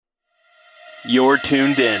You're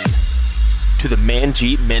tuned in to the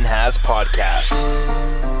Manjeet Minhas podcast.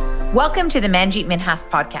 Welcome to the Manjeet Minhas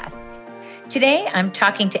podcast. Today, I'm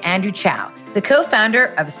talking to Andrew Chau, the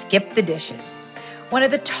co-founder of SkipTheDishes, one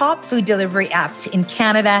of the top food delivery apps in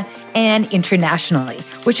Canada and internationally,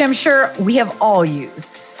 which I'm sure we have all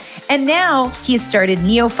used. And now he has started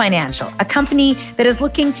Neo Finacial, a company that is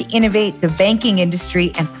looking to innovate the banking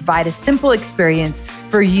industry and provide a simple experience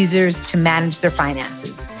for users to manage their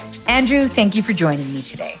finances. Andrew, thank you for joining me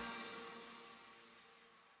today.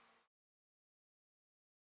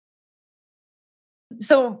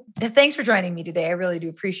 So thanks for joining me today. I really do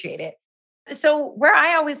appreciate it. So where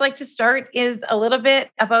I always like to start is a little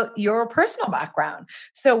bit about your personal background.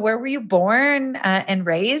 So where were you born and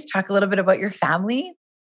raised? Talk a little bit about your family.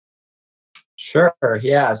 Sure.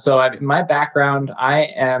 Yeah. So my background, I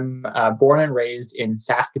am born and raised in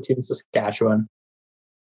Saskatoon, Saskatchewan.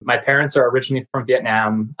 My parents are originally from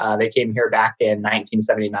Vietnam. They came here back in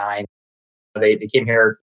 1979. They came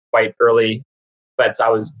here quite early, but I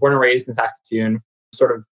was born and raised in Saskatoon.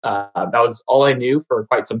 That was all I knew for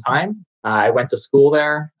quite some time. I went to school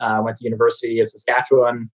there, went to University of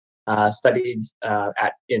Saskatchewan, studied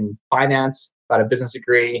in finance, got a business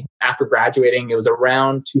degree. After graduating, it was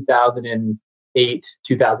around 2008,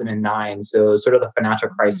 2009. So sort of the financial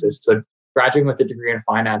crisis. So graduating with a degree in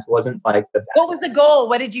finance wasn't like the best. What was the goal?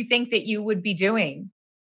 What did you think that you would be doing?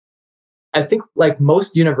 I think like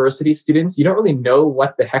most university students, you don't really know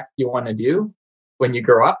what the heck you want to do when you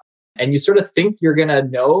grow up. And you sort of think you're going to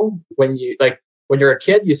know when you're a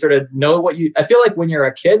kid, you sort of know I feel like when you're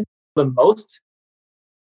a kid the most.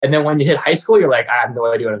 And then when you hit high school, you're like, I have no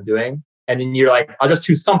idea what I'm doing. And then you're like, I'll just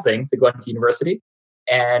choose something to go into university.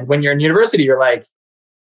 And when you're in university, you're like,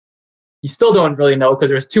 you still don't really know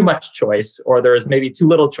because there's too much choice or there's maybe too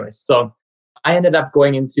little choice. So I ended up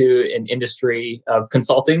going into an industry of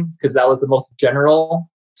consulting because that was the most general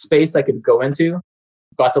space I could go into.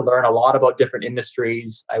 Got to learn a lot about different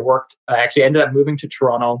industries. I actually ended up moving to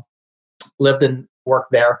Toronto, lived and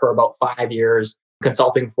worked there for about 5 years,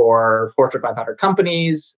 consulting for Fortune 500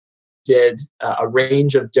 companies, did a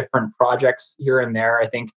range of different projects here and there. I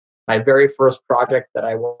think my very first project that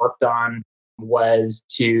I worked on was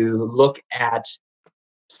to look at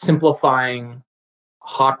simplifying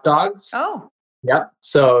hot dogs. Oh. Yep.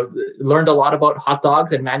 So learned a lot about hot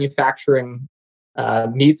dogs and manufacturing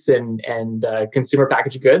meats and consumer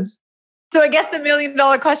packaged goods. So I guess the $1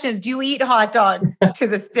 million question is, do you eat hot dogs to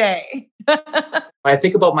this day? I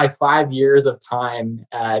think about my 5 years of time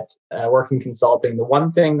at working consulting. The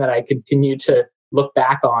one thing that I continue to look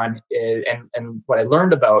back on is, and what I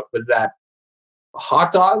learned about was that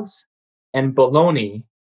hot dogs and bologna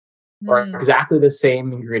are exactly the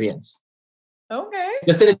same ingredients. Okay.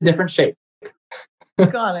 Just in a different shape.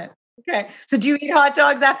 Got it. Okay. So do you eat hot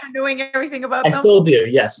dogs after knowing everything about them? I still do.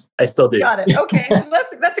 Yes, I still do. Got it. Okay. So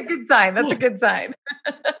that's a good sign. That's a good sign.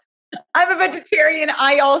 I'm a vegetarian.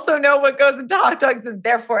 I also know what goes into hot dogs and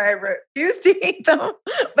therefore I refuse to eat them.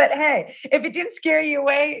 But hey, if it didn't scare you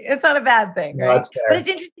away, it's not a bad thing, right? No, that's fair. But it's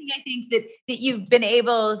interesting, I think, that you've been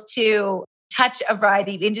able to touch a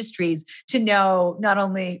variety of industries to know not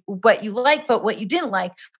only what you like, but what you didn't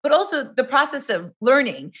like, but also the process of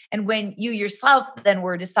learning. And when you yourself then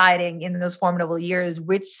were deciding in those formidable years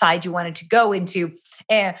which side you wanted to go into.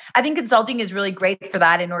 And I think consulting is really great for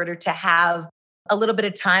that in order to have a little bit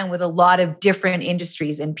of time with a lot of different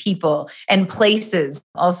industries and people and places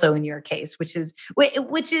also in your case, which is,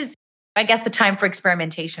 I guess, the time for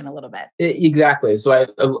experimentation a little bit. Exactly. So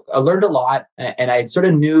I learned a lot and I sort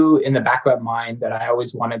of knew in the back of my mind that I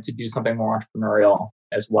always wanted to do something more entrepreneurial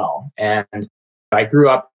as well. And I grew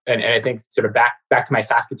up, and I think sort of back to my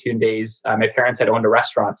Saskatoon days, my parents had owned a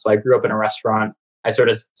restaurant. So I grew up in a restaurant. I sort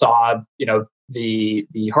of saw,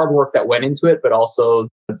 the hard work that went into it, but also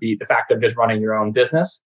the fact of just running your own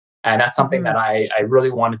business. And that's something that I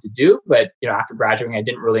really wanted to do. But, after graduating, I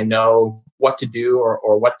didn't really know what to do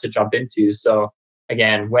or what to jump into. So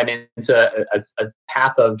again, went into a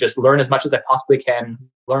path of just learn as much as I possibly can,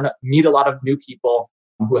 meet a lot of new people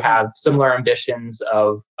who have similar ambitions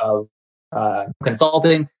of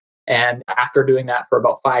consulting. And after doing that for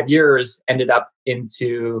about 5 years, ended up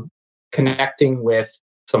into connecting with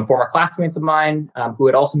some former classmates of mine who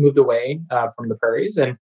had also moved away from the prairies.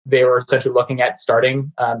 And they were essentially looking at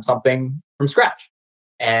starting something from scratch.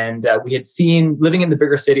 And we had seen, living in the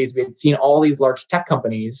bigger cities, we had seen all these large tech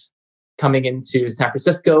companies coming into San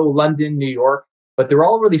Francisco, London, New York, but they're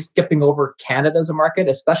all really skipping over Canada as a market,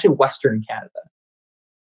 especially Western Canada.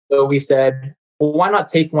 So we said, well, why not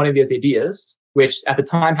take one of these ideas, which at the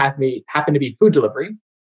time happened to be food delivery,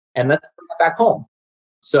 and let's bring it back home.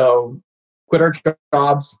 So quit our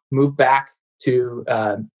jobs, moved back to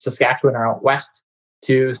Saskatchewan or out west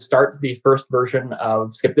to start the first version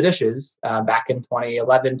of Skip the Dishes back in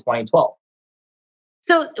 2011, 2012.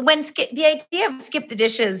 So when the idea of Skip the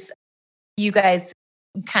Dishes, you guys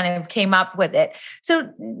kind of came up with it.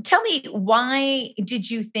 So tell me, why did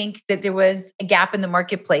you think that there was a gap in the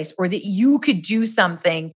marketplace, or that you could do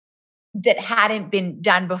something that hadn't been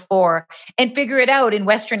done before and figure it out in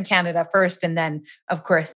Western Canada first? And then, of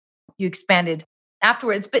course, you expanded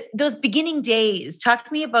afterwards. But those beginning days, talk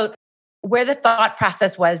to me about where the thought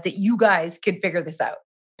process was that you guys could figure this out.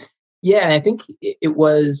 Yeah, and I think it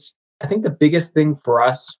was, I think the biggest thing for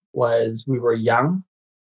us was we were young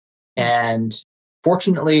and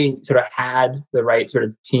fortunately sort of had the right sort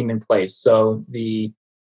of team in place. So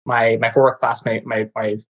my former classmate, my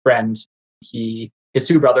friend, his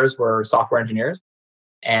two brothers were software engineers,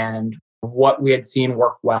 and what we had seen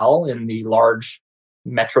work well in the large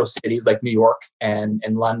metro cities like New York and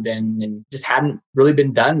London, and just hadn't really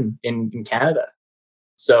been done in Canada.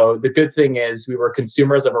 So the good thing is we were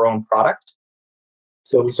consumers of our own product.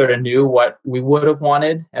 So we sort of knew what we would have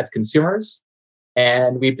wanted as consumers,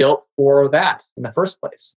 and we built for that in the first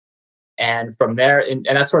place. And from there, and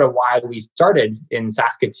that's sort of why we started in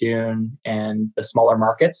Saskatoon and the smaller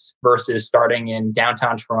markets versus starting in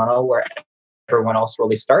downtown Toronto where everyone else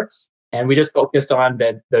really starts. And we just focused on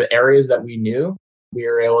the areas that we knew.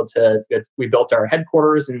 We built our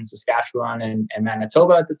headquarters in Saskatchewan and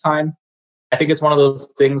Manitoba at the time. I think it's one of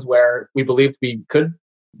those things where we believed we could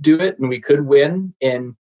do it and we could win.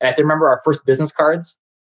 And I remember our first business cards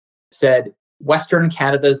said Western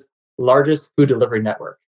Canada's largest food delivery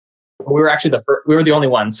network. We were actually we were the only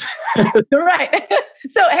ones. Right.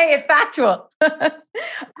 So, hey, it's factual.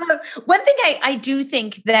 One thing I do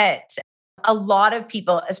think that a lot of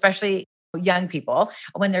people, especially young people,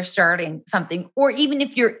 when they're starting something, or even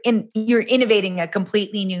if you're innovating a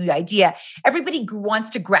completely new idea, everybody wants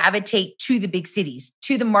to gravitate to the big cities,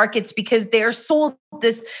 to the markets, because they're sold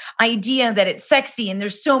this idea that it's sexy and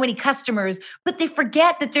there's so many customers, but they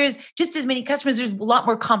forget that there's just as many customers. There's a lot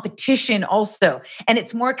more competition also, and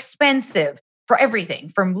it's more expensive for everything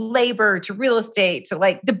from labor to real estate to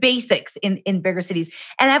like the basics in bigger cities.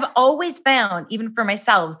 And I've always found, even for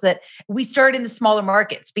myself, that we start in the smaller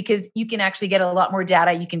markets because you can actually get a lot more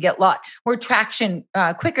data. You can get a lot more traction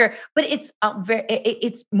quicker, but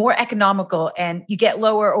it's more economical and you get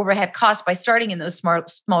lower overhead costs by starting in those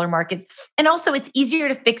smaller markets. And also it's easier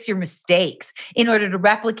to fix your mistakes in order to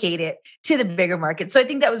replicate it to the bigger market. So I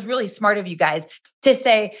think that was really smart of you guys to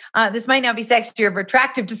say, this might not be sexy or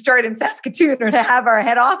attractive to start in Saskatoon or to have our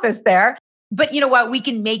head office there, but you know what, we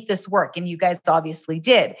can make this work. And you guys obviously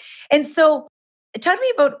did. And so talk to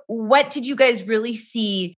me about, what did you guys really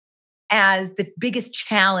see as the biggest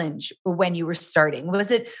challenge when you were starting?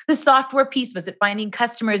 Was it the software piece? Was it finding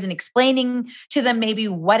customers and explaining to them maybe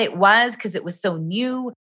what it was because it was so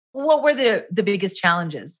new? What were the biggest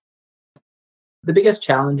challenges? The biggest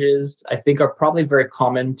challenges, I think, are probably very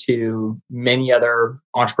common to many other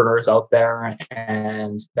entrepreneurs out there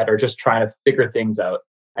and that are just trying to figure things out.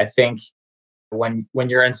 I think when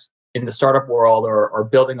you're in the startup world or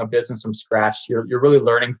building a business from scratch, you're really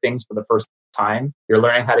learning things for the first time. You're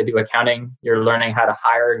learning how to do accounting. You're learning how to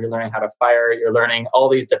hire. You're learning how to fire. You're learning all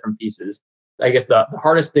these different pieces. I guess the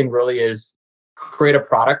hardest thing really is create a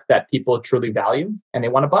product that people truly value and they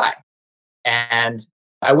want to buy. And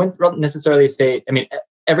I wouldn't necessarily say,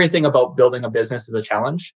 everything about building a business is a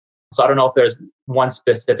challenge. So I don't know if there's one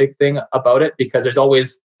specific thing about it, because there's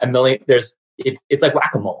always a million, it's like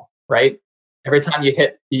whack-a-mole, right? Every time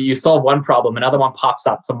you solve one problem, another one pops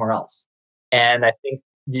up somewhere else. And I think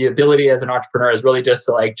the ability as an entrepreneur is really just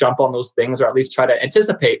to like jump on those things, or at least try to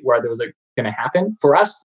anticipate where there was going to happen. For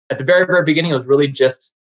us, at the very, very beginning, it was really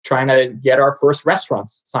just trying to get our first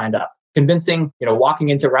restaurants signed up, convincing, walking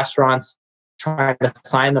into restaurants, trying to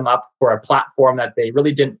sign them up for a platform that they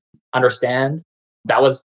really didn't understand. That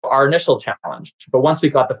was our initial challenge. But once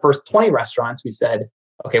we got the first 20 restaurants, we said,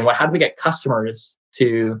 okay, how do we get customers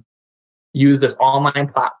to use this online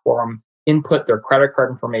platform, input their credit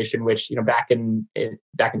card information, which, back in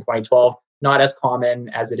 2012, not as common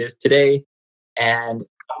as it is today. And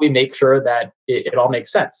how do we make sure that it all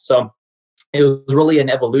makes sense? So it was really an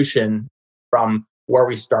evolution from where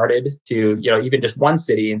we started to, even just one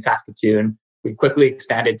city in Saskatoon. We quickly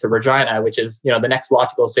expanded to Regina, which is, the next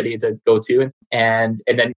logical city to go to. And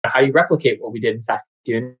then how do you replicate what we did in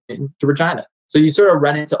Saskatoon to Regina? So you sort of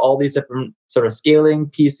run into all these different sort of scaling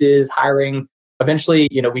pieces, hiring. Eventually,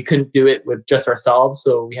 we couldn't do it with just ourselves.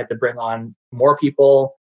 So we had to bring on more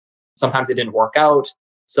people. Sometimes it didn't work out.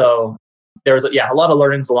 So there was, a lot of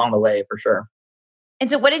learnings along the way for sure.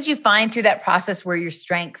 And so what did you find through that process were your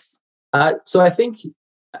strengths? So I think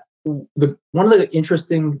one of the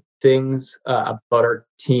interesting things about our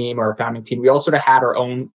team, our founding team, we all sort of had our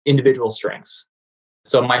own individual strengths.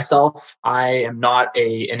 So myself, I am not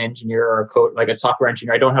an engineer or a code, like a software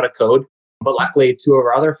engineer. I don't know how to code, but luckily 2 of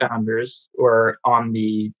our other founders were on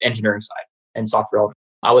the engineering side and software development.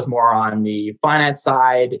 I was more on the finance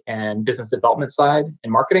side and business development side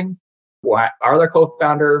and marketing. Our other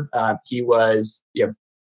co-founder, he was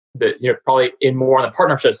probably in more on the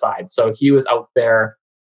partnership side. So he was out there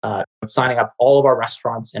signing up all of our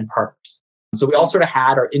restaurants and partners. So we all sort of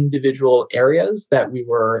had our individual areas that we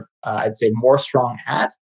were, I'd say, more strong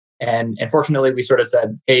at. And fortunately, we sort of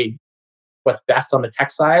said, hey, what's best on the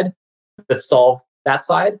tech side? Let's solve that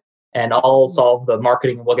side. And I'll solve the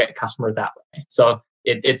marketing and we'll get customers that way. So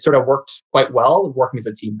it sort of worked quite well working as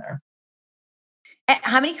a team there.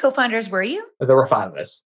 How many co-founders were you? There were 5 of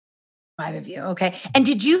us. 5 of you. Okay. And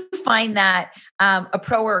did you find that a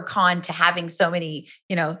pro or a con to having so many,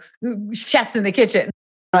 chefs in the kitchen?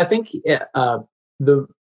 I think the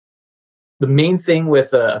main thing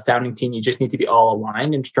with a founding team, you just need to be all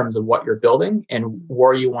aligned in terms of what you're building and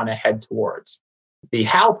where you want to head towards. The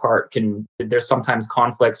how part there's sometimes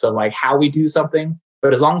conflicts of like how we do something,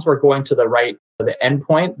 but as long as we're going to the end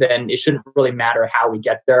point, then it shouldn't really matter how we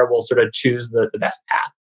get there. We'll sort of choose the best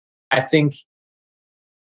path. I think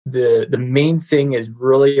the main thing is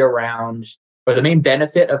really around, or the main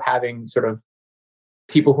benefit of having sort of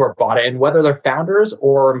people who are bought in, whether they're founders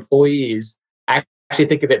or employees. I actually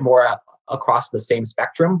think of it more across the same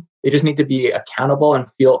spectrum. They just need to be accountable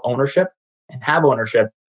and feel ownership and have ownership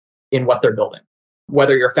in what they're building.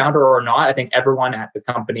 Whether you're a founder or not, I think everyone at the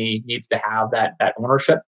company needs to have that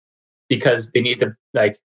ownership, because they need to,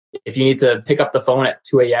 like, if you need to pick up the phone at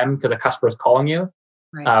 2 a.m. because a customer is calling you,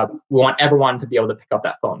 right. We want everyone to be able to pick up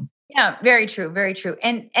that phone. Yeah, very true, very true.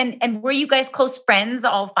 And were you guys close friends,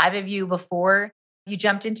 all 5 of you, before you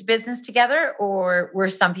jumped into business together, or were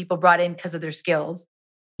some people brought in because of their skills?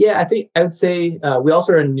 Yeah, I would say we all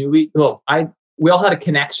sort of knew we all had a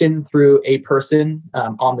connection through a person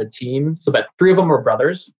on the team. So, but 3 of them were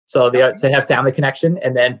brothers, so they have family connection.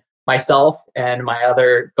 And then myself and my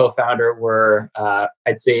other co-founder were,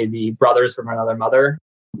 I'd say, the brothers from another mother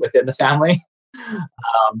within the family.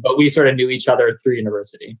 But we sort of knew each other through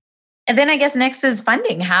university. And then I guess next is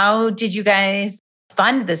funding. How did you guys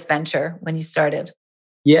fund this venture when you started?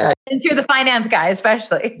 Yeah. And you're the finance guy,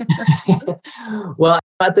 especially. Well,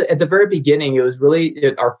 at the very beginning, it was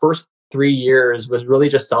really, our first 3 years was really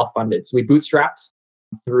just self-funded. So we bootstrapped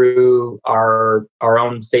through our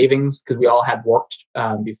own savings, because we all had worked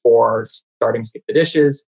before starting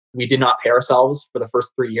SkipTheDishes. We did not pay ourselves for the first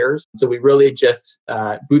 3 years. So we really just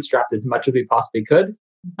bootstrapped as much as we possibly could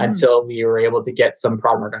until we were able to get some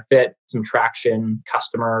product market fit, some traction,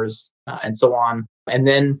 customers, and so on. And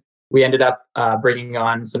then we ended up bringing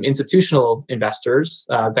on some institutional investors,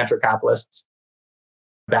 venture capitalists,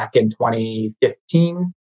 back in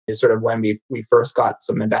 2015 is sort of when we first got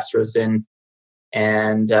some investors in.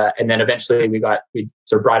 And then eventually we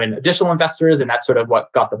sort of brought in additional investors, and that's sort of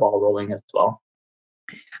what got the ball rolling as well.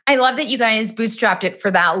 I love that you guys bootstrapped it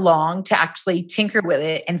for that long to actually tinker with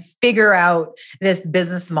it and figure out this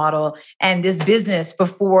business model and this business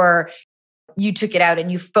before you took it out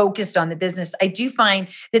and you focused on the business. I do find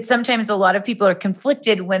that sometimes a lot of people are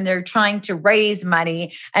conflicted when they're trying to raise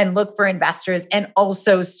money and look for investors and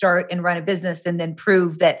also start and run a business and then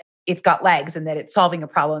prove that it's got legs and that it's solving a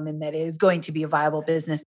problem and that it is going to be a viable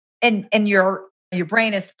business. And your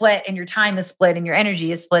brain is split and your time is split and your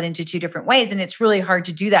energy is split into 2 different ways. And it's really hard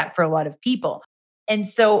to do that for a lot of people. And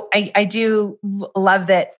so I do love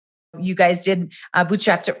that you guys did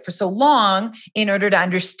bootstrap it for so long in order to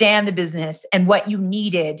understand the business and what you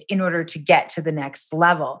needed in order to get to the next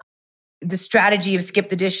level. The strategy of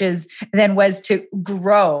SkipTheDishes then was to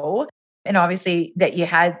grow. And obviously that you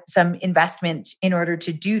had some investment in order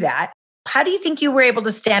to do that. How do you think you were able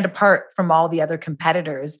to stand apart from all the other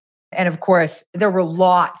competitors? And of course, there were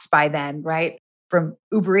lots by then, right? From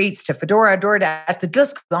Uber Eats to Fedora, DoorDash, the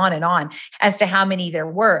list goes on and on as to how many there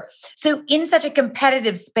were. So in such a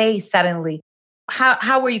competitive space, suddenly,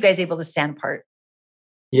 how were you guys able to stand apart?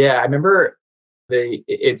 Yeah, I remember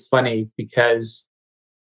it's funny because,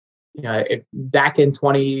 back in I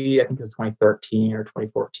think it was 2013 or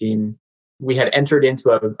 2014, we had entered into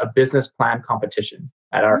a business plan competition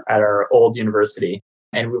at our old university.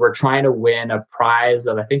 And we were trying to win a prize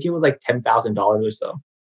of, I think it was like $10,000 or so.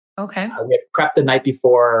 Okay. We had prepped the night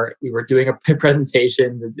before. We were doing a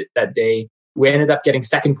presentation that day. We ended up getting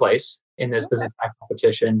second place in this business plan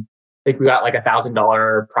competition. I think we got like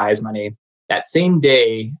 $1,000 prize money. That same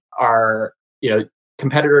day, our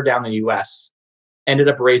competitor down in the US ended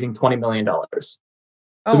up raising $20 million. Oh,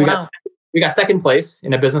 wow. We got second place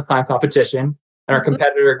in a business plan competition, and our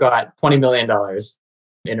competitor got $20 million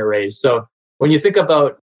in a raise. So when you think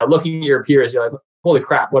about looking at your peers, you're like, holy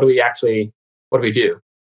crap, what do we do?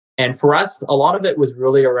 And for us, a lot of it was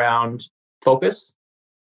really around focus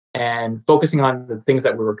and focusing on the things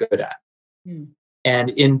that we were good at. And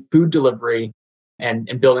in food delivery and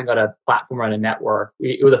building out a platform and a network,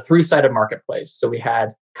 it was a 3-sided marketplace. So we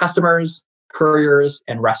had customers, couriers,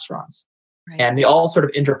 and restaurants. Right. And they all sort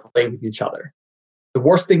of interplay with each other. The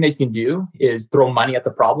worst thing that you can do is throw money at the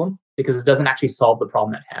problem because it doesn't actually solve the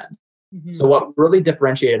problem at hand. So what really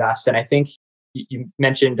differentiated us, and I think you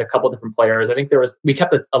mentioned a couple of different players. I think we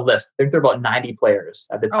kept a list. I think there were about 90 players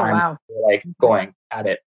at the time. Oh, wow. Like going at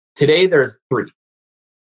it. Today, there's 3.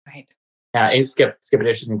 Right. And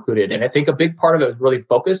SkipTheDishes included. And I think a big part of it was really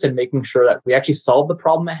focus and making sure that we actually solve the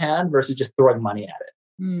problem at hand versus just throwing money at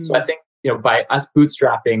it. So I think, by us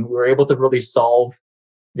bootstrapping, we were able to really solve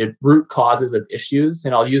the root causes of issues.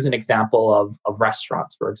 And I'll use an example of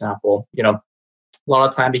restaurants, for example. A lot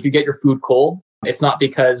of time, if you get your food cold, it's not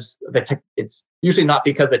because it's usually not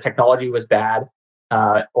because the technology was bad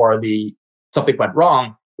or something went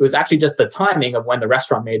wrong. It was actually just the timing of when the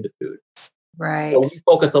restaurant made the food. Right. So we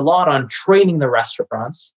focus a lot on training the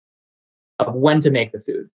restaurants of when to make the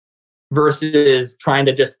food versus trying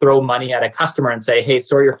to just throw money at a customer and say, hey,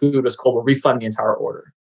 sorry, your food was cold, we'll refund the entire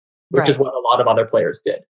order, which is what a lot of other players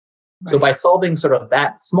did. So by solving sort of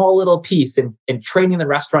that small little piece and training the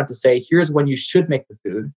restaurant to say, here's when you should make the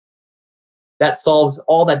food, that solves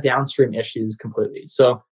all that downstream issues completely.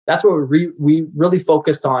 So that's what we really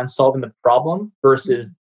focused on, solving the problem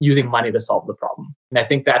versus using money to solve the problem. And I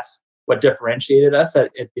think that's what differentiated us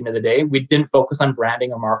at the end of the day. We didn't focus on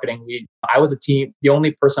branding or marketing. I was the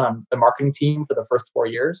only person on the marketing team for the first 4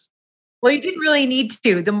 years. Well, you didn't really need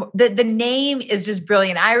to. The name is just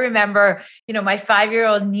brilliant. I remember, my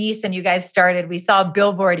 5-year-old niece and you guys started, we saw a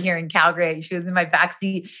billboard here in Calgary. She was in my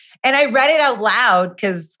backseat and I read it out loud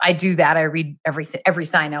because I do that. I read every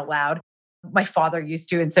sign out loud. My father used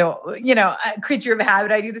to. And so, a creature of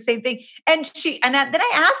habit, I do the same thing. Then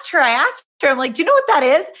I asked her, I'm like, do you know what that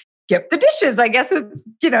is? SkipTheDishes. I guess it's,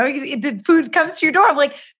 did food comes to your door. I'm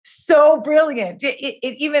like, so brilliant.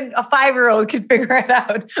 Even a 5-year-old could figure it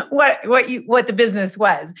out what the business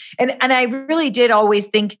was. And I really did always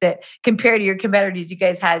think that compared to your competitors, you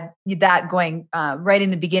guys had that going right in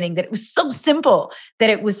the beginning, that it was so simple, that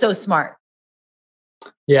it was so smart.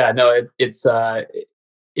 Yeah, no, it's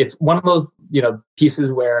one of those, pieces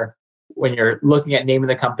where when you're looking at naming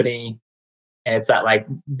the company, and it's that like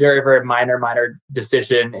very, very minor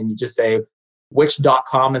decision. And you just say, which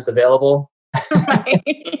 .com is available?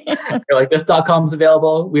 You're like, this .com is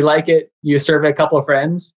available. We like it. You survey a couple of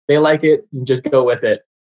friends. They like it. You just go with it.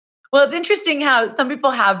 Well, it's interesting how some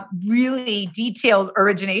people have really detailed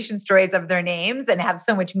origination stories of their names and have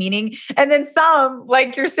so much meaning. And then some,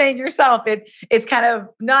 like you're saying yourself, it's kind of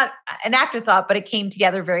not an afterthought, but it came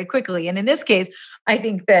together very quickly. And in this case, I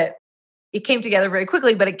think that it came together very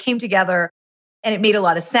quickly, but it came together and it made a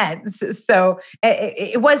lot of sense. So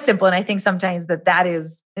it was simple. And I think sometimes that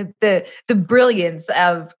is the brilliance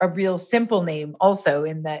of a real simple name also,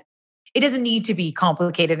 in that it doesn't need to be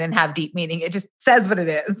complicated and have deep meaning. It just says what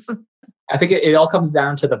it is. I think it all comes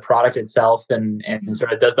down to the product itself and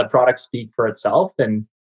sort of, does the product speak for itself? And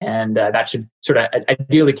that should sort of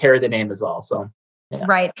ideally carry the name as well. So, yeah.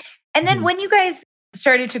 Right. And then when you guys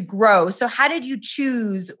started to grow, so how did you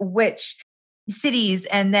choose which cities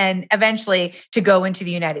and then eventually to go into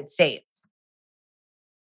the United States?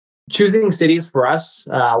 Choosing cities for us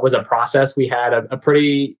was a process. We had a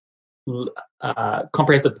pretty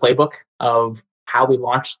comprehensive playbook of how we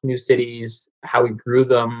launched new cities, how we grew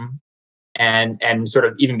them, and sort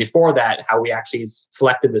of even before that, how we actually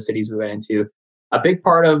selected the cities we went into. A big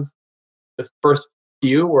part of the first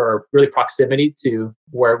few were really proximity to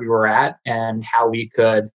where we were at and how we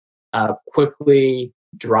could quickly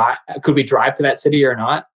drive. Could we drive to that city or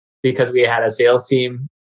not? Because we had a sales team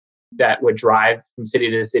that would drive from city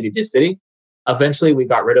to city to city. Eventually, we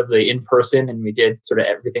got rid of the in-person and we did sort of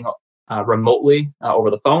everything remotely over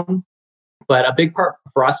the phone. But a big part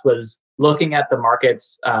for us was looking at the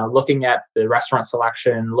markets, looking at the restaurant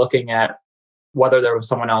selection, looking at whether there was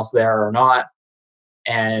someone else there or not,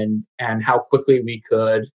 and how quickly we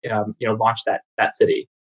could launch that city.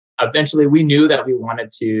 Eventually, we knew that we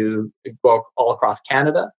wanted to go all across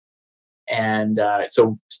Canada, and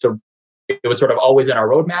so it was sort of always in our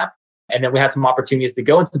roadmap. And then we had some opportunities to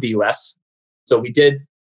go into the US. So we did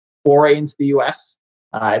foray into the US.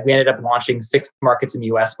 We ended up launching 6 markets in the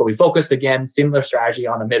US, but we focused again, similar strategy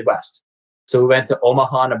on the Midwest. So we went to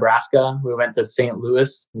Omaha, Nebraska. We went to St.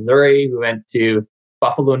 Louis, Missouri. We went to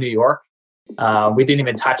Buffalo, New York. We didn't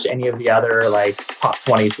even touch any of the other like top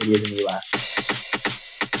 20 cities in the US.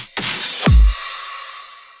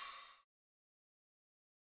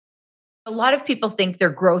 A lot of people think their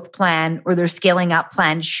growth plan or their scaling up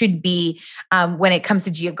plan should be, when it comes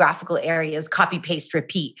to geographical areas, copy, paste,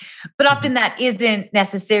 repeat. But often that isn't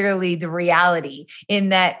necessarily the reality, in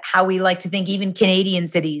that how we like to think even Canadian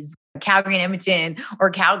cities, Calgary and Edmonton or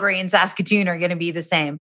Calgary and Saskatoon, are going to be the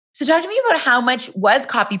same. So talk to me about how much was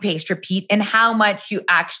copy, paste, repeat, and how much you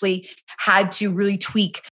actually had to really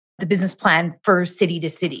tweak the business plan for city to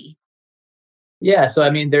city. Yeah, so I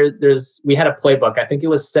mean, we had a playbook. I think it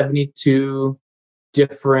was 72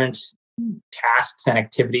 different tasks and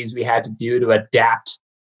activities we had to do to adapt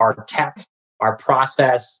our tech, our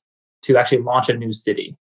process to actually launch a new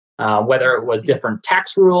city. Whether it was different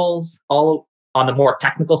tax rules, all on the more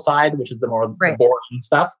technical side, which is the more boring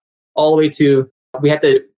stuff, all the way to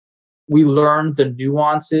we learned the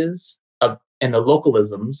nuances of and the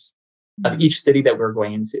localisms of each city that we were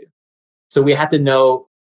going into. So we had to know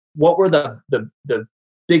what were the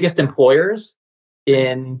biggest employers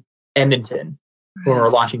in Edmonton when we were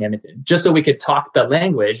launching Edmonton, just so we could talk the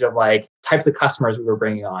language of like types of customers we were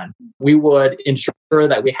bringing on. We would ensure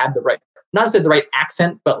that we had the right, not necessarily the right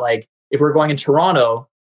accent, but like if we're going in Toronto,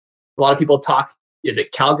 a lot of people talk, is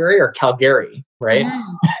it Calgary or Calgary, right?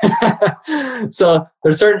 So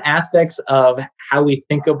there's certain aspects of how we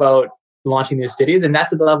think about launching new cities, and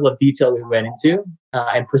that's the level of detail we went into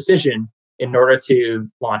and precision in order to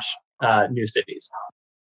launch new cities.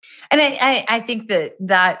 And I think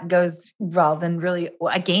that goes well then really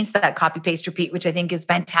against that copy, paste, repeat, which I think is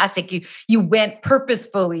fantastic. You went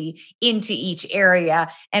purposefully into each area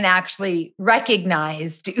and actually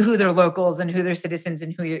recognized who their locals and who their citizens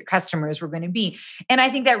and who your customers were going to be. And I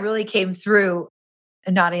think that really came through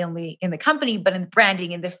not only in the company, but in the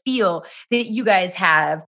branding and the feel that you guys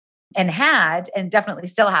have and had, and definitely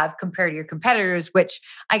still have compared to your competitors, which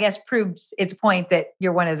I guess proves its point that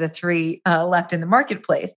you're one of the three left in the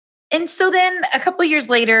marketplace. And so then a couple of years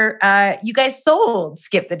later, you guys sold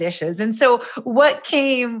SkipTheDishes. And so what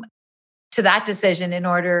came to that decision in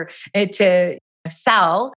order to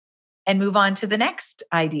sell and move on to the next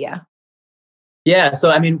idea? Yeah.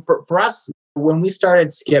 So, I mean, for us, when we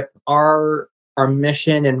started Skip, our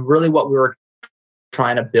mission and really what we were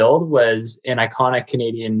trying to build was an iconic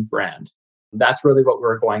Canadian brand. That's really what we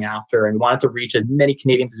were going after, and wanted to reach as many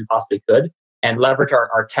Canadians as we possibly could and leverage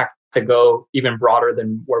our tech to go even broader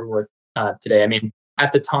than where we were today. I mean,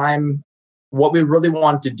 at the time, what we really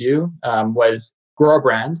wanted to do was grow our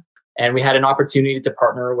brand, and we had an opportunity to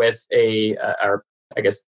partner with our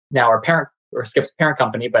parent, or Skip's parent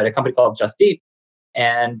company, but a company called Just Eat,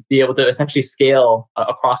 and be able to essentially scale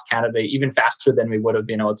across Canada even faster than we would have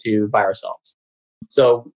been able to by ourselves.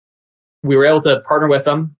 So we were able to partner with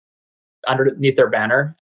them underneath their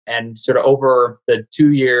banner, and sort of over the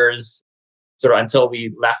 2 years, sort of until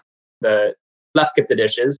we left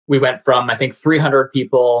SkipTheDishes, we went from, I think, 300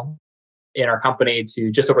 people in our company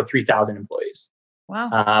to just over 3,000 employees.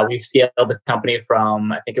 Wow. We scaled the company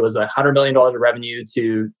from, I think it was $100 million of revenue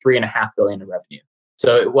to $3.5 billion of revenue.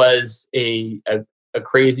 So it was a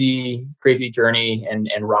crazy, crazy journey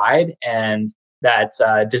and ride. And that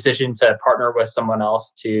decision to partner with someone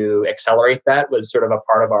else to accelerate that was sort of a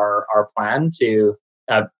part of our plan to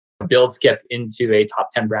build Skip into a top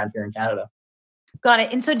 10 brand here in Canada. Got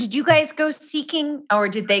it. And so did you guys go seeking, or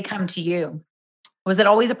did they come to you? Was it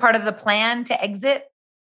always a part of the plan to exit?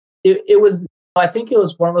 It was, I think it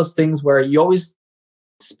was one of those things where you always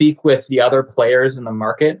speak with the other players in the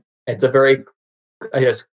market. It's a very, I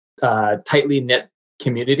guess, tightly knit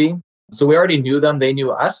community. So we already knew them, they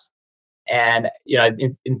knew us. And, you know,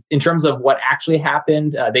 in terms of what actually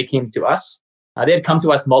happened, they came to us. They had come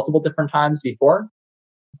to us multiple different times before,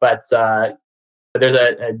 but there's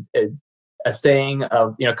a saying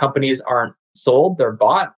of, you know, companies aren't sold, they're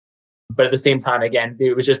bought. But at the same time, again,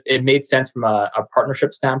 it made sense from a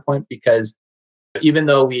partnership standpoint, because even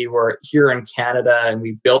though we were here in Canada and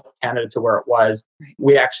we built Canada to where it was,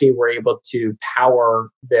 we actually were able to power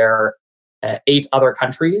their 8 other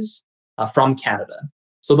countries from Canada.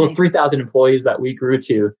 So those 3,000 employees that we grew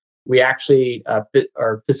to, we actually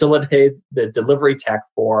facilitated the delivery tech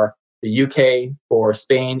for the UK, for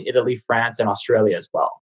Spain, Italy, France, and Australia as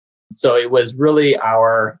well. So it was really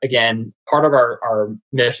part of our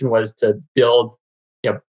mission was to build,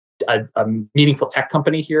 you know, a meaningful tech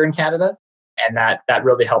company here in Canada. And that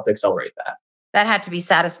really helped accelerate that. That had to be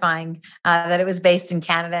satisfying, that it was based in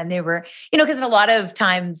Canada. And they were, you know, because a lot of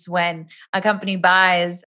times when a company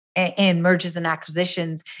buys in mergers and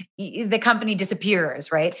acquisitions, the company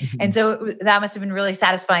disappears, right? Mhm. And so that must have been really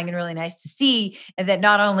satisfying and really nice to see. And that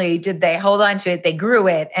not only did they hold on to it, they grew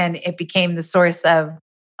it, and it became the source of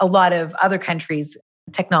a lot of other countries'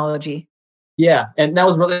 technology. Yeah, and that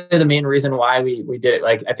was really the main reason why we did it.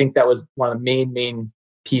 Like, I think that was one of the main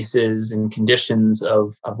pieces and conditions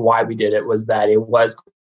of why we did it, was that it was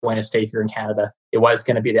going to stay here in Canada. It was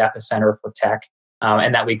going to be the epicenter for tech,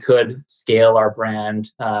 and that we could scale our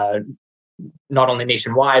brand not only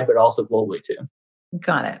nationwide but also globally too.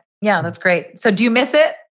 Got it. Yeah, that's great. So do you miss it?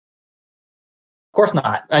 Of course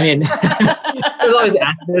not. I mean, there's always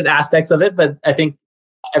aspects of it, but I think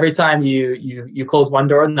every time you close one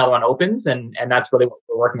door, another one opens, and that's really what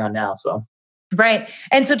we're working on now. So. Right.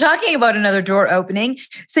 And so talking about another door opening,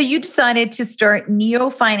 so you decided to start Neo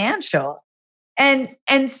Financial. And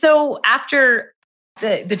so after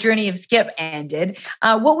the journey of Skip ended,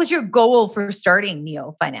 what was your goal for starting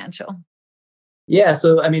Neo Financial? Yeah.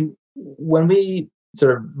 So, I mean, when we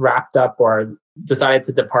sort of wrapped up or decided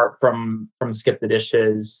to depart from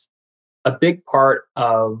SkipTheDishes, a big part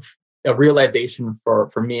of a realization for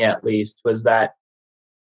me at least was that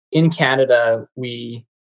in Canada, we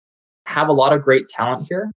have a lot of great talent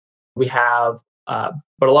here. We have, but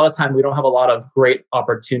a lot of time we don't have a lot of great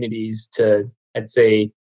opportunities to, I'd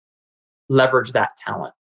say, leverage that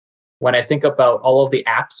talent. When I think about all of the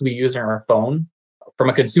apps we use on our phone from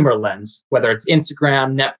a consumer lens, whether it's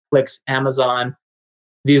Instagram, Netflix, Amazon,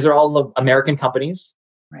 these are all American companies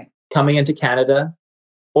coming into Canada,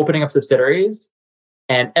 opening up subsidiaries,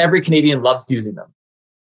 and every Canadian loves using them.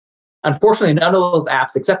 Unfortunately, none of those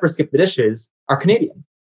apps, except for SkipTheDishes, are Canadian.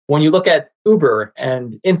 When you look at Uber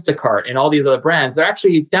and Instacart and all these other brands, they're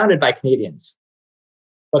actually founded by Canadians,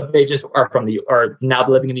 but they just are now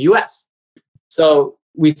living in the US. So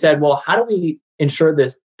we said, well, how do we ensure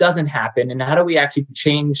this doesn't happen? And how do we actually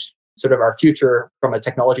change sort of our future from a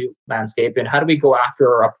technology landscape? And how do we go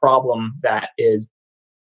after a problem that is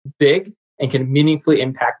big and can meaningfully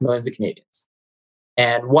impact millions of Canadians?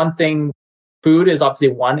 And one thing, food is obviously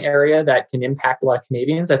one area that can impact a lot of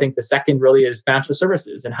Canadians. I think the second really is financial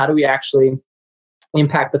services. And how do we actually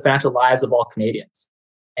impact the financial lives of all Canadians?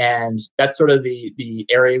 And that's sort of the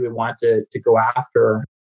area we want to go after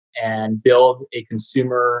and build a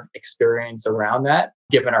consumer experience around that,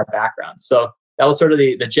 given our background. So that was sort of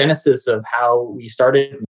the genesis of how we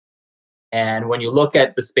started. And when you look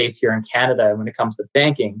at the space here in Canada, when it comes to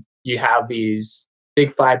banking, you have these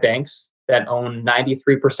big five banks that own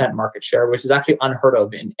 93% market share, which is actually unheard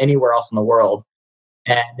of in anywhere else in the world.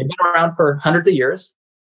 And they've been around for hundreds of years.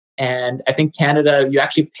 And I think Canada, you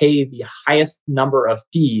actually pay the highest number of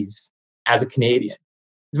fees as a Canadian.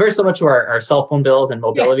 It's very similar to our cell phone bills and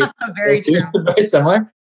mobility. Very true. It's very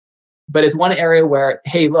similar. But it's one area where,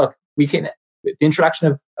 hey, look, we can, with the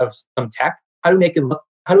introduction of some tech, how do we make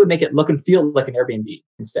it look and feel like an Airbnb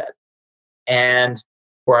instead? And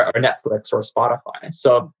or Netflix or Spotify.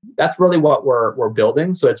 So that's really what we're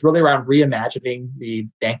building. So it's really around reimagining the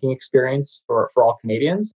banking experience for all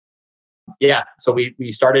Canadians. Yeah. So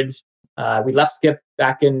we started, we left Skip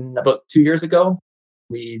back in about 2 years ago.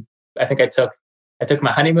 I think I took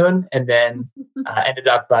my honeymoon and then ended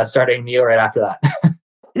up starting Neo right after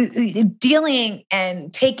that. Dealing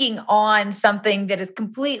and taking on something that is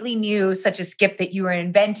completely new, such as Skip that you were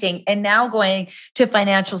inventing, and now going to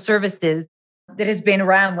financial services that has been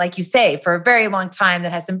around, like you say, for a very long time,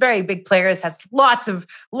 that has some very big players, has lots of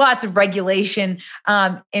regulation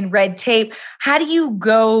and red tape. How do you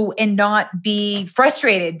go and not be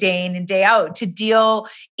frustrated day in and day out to deal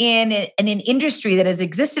in an industry that has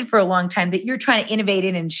existed for a long time that you're trying to innovate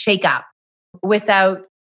in and shake up without,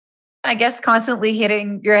 I guess, constantly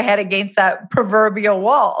hitting your head against that proverbial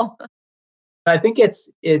wall? I think it's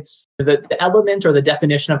the element or the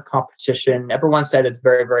definition of competition. Everyone said it's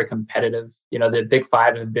very, very competitive. You know, the big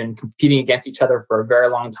five have been competing against each other for a very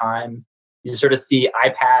long time. You sort of see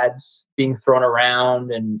iPads being thrown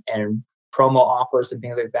around and promo offers and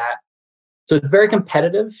things like that. So it's very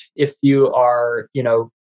competitive if you are,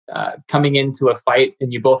 coming into a fight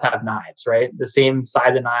and you both have knives, right? The same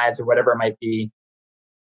size of knives or whatever it might be.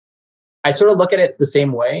 I sort of look at it the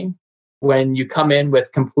same way. When you come in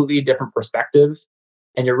with completely different perspective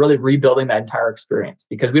and you're really rebuilding that entire experience,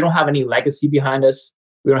 because we don't have any legacy behind us.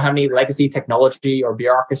 We don't have any legacy technology or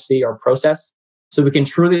bureaucracy or process. So we can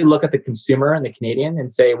truly look at the consumer and the Canadian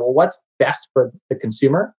and say, well, what's best for the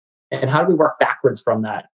consumer? And how do we work backwards from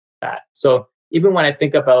that? So even when I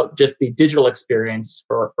think about just the digital experience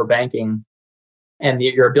for banking and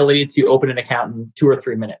your ability to open an account in 2 or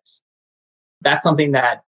 3 minutes, that's something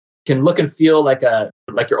that can look and feel like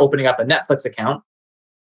you're opening up a Netflix account.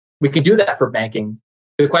 We can do that for banking,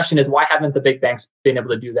 the question is, why haven't the big banks been able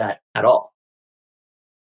to do that at all?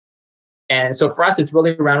 And so for us, it's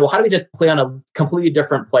really around, well, how do we just play on a completely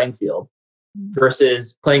different playing field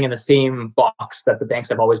versus playing in the same box that the banks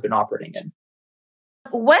have always been operating in?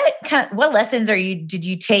 What lessons did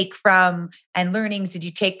you take from and learnings did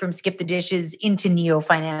you take from SkipTheDishes into Neo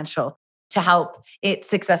Financial to help its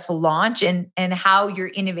successful launch and how you're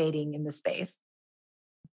innovating in the space?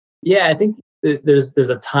 Yeah, I think there's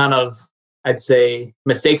a ton of, I'd say,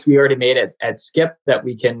 mistakes we already made at Skip that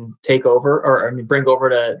we can take over or bring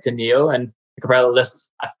over to Neo, and we could probably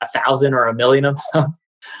list 1,000 or 1,000,000 of them.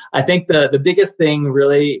 I think the biggest thing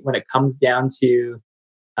really when it comes down to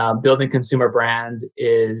building consumer brands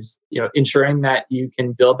is ensuring that you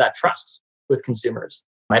can build that trust with consumers.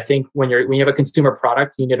 I think when you have a consumer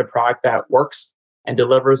product, you need a product that works and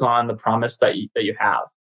delivers on the promise that you have.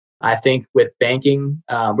 I think with banking,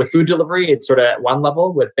 with food delivery, it's sort of at one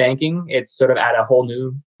level. With banking, it's sort of at a whole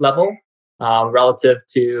new level relative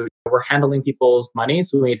to we're handling people's money.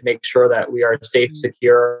 So we need to make sure that we are safe,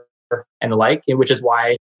 secure, and the like, which is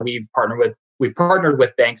why we've partnered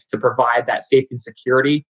with banks to provide that safety and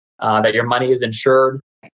security, that your money is insured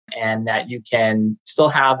and that you can still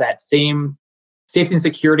have that same safety and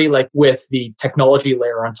security, like with the technology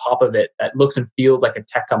layer on top of it that looks and feels like a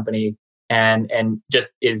tech company and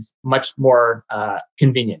just is much more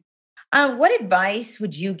convenient. What advice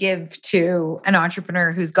would you give to an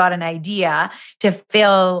entrepreneur who's got an idea to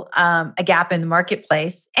fill a gap in the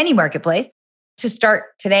marketplace, any marketplace, to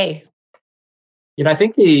start today? I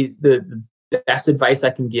think the best advice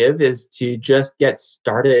I can give is to just get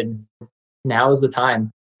started. Now is the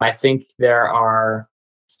time. I think there are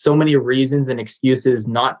so many reasons and excuses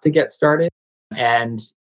not to get started. And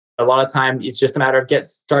a lot of time, it's just a matter of get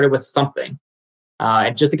started with something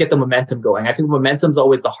and just to get the momentum going. I think momentum is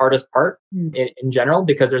always the hardest part in general,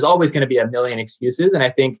 because there's always going to be a million excuses. And I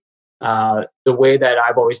think the way that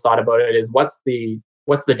I've always thought about it is what's the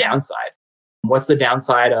downside? What's the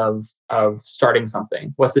downside of starting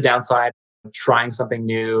something? What's the downside of trying something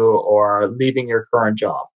new or leaving your current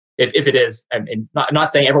job? If it is, I'm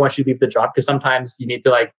not saying everyone should leave the job, because sometimes you need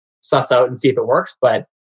to suss out and see if it works. But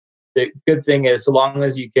the good thing is, so long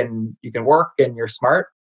as you can work and you're smart,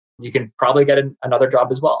 you can probably get another job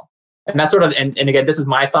as well. And that's sort of, and again, this is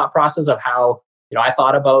my thought process of how, I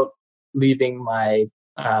thought about leaving my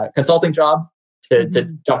consulting job to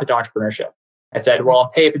jump into entrepreneurship. I said,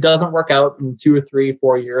 well, hey, if it doesn't work out in 2 or 3,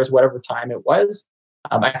 4 years, whatever time it was,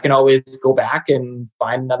 I can always go back and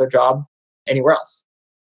find another job anywhere else.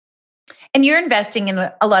 And you're investing in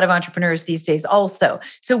a lot of entrepreneurs these days also.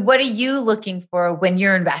 So what are you looking for when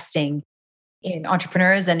you're investing in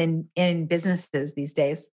entrepreneurs and in businesses these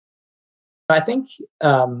days? I think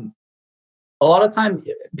a lot of time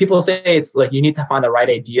people say it's like you need to find the right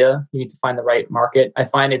idea, you need to find the right market. I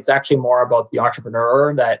find it's actually more about the entrepreneur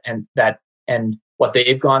and what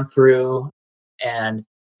they've gone through and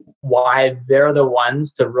why they're the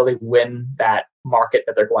ones to really win that market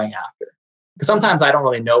that they're going after. Because sometimes I don't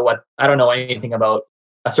know anything about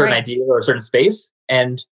a certain idea or a certain space,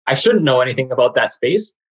 and I shouldn't know anything about that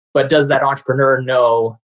space. But does that entrepreneur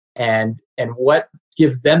know, and what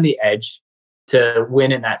gives them the edge to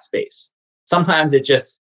win in that space? Sometimes it's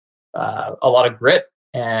just a lot of grit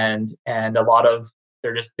and a lot of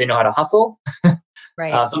they know how to hustle.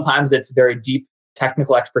 Right. Sometimes it's very deep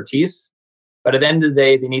technical expertise, but at the end of the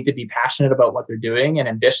day, they need to be passionate about what they're doing and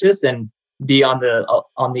ambitious and be on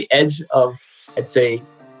the edge of, I'd say,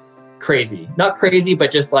 crazy. Not crazy, but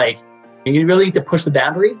just you really need to push the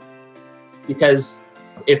boundary, because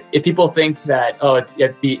if people think that,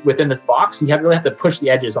 it'd be within this box, you really have to push the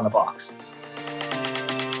edges on the box.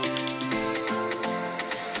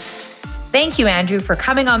 Thank you, Andrew, for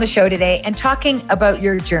coming on the show today and talking about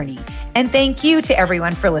your journey. And thank you to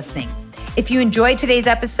everyone for listening. If you enjoyed today's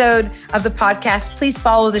episode of the podcast, please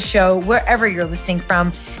follow the show wherever you're listening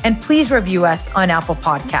from, and please review us on Apple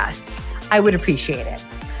Podcasts. I would appreciate it.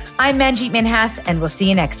 I'm Manjeet Minhas, and we'll see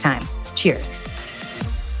you next time. Cheers.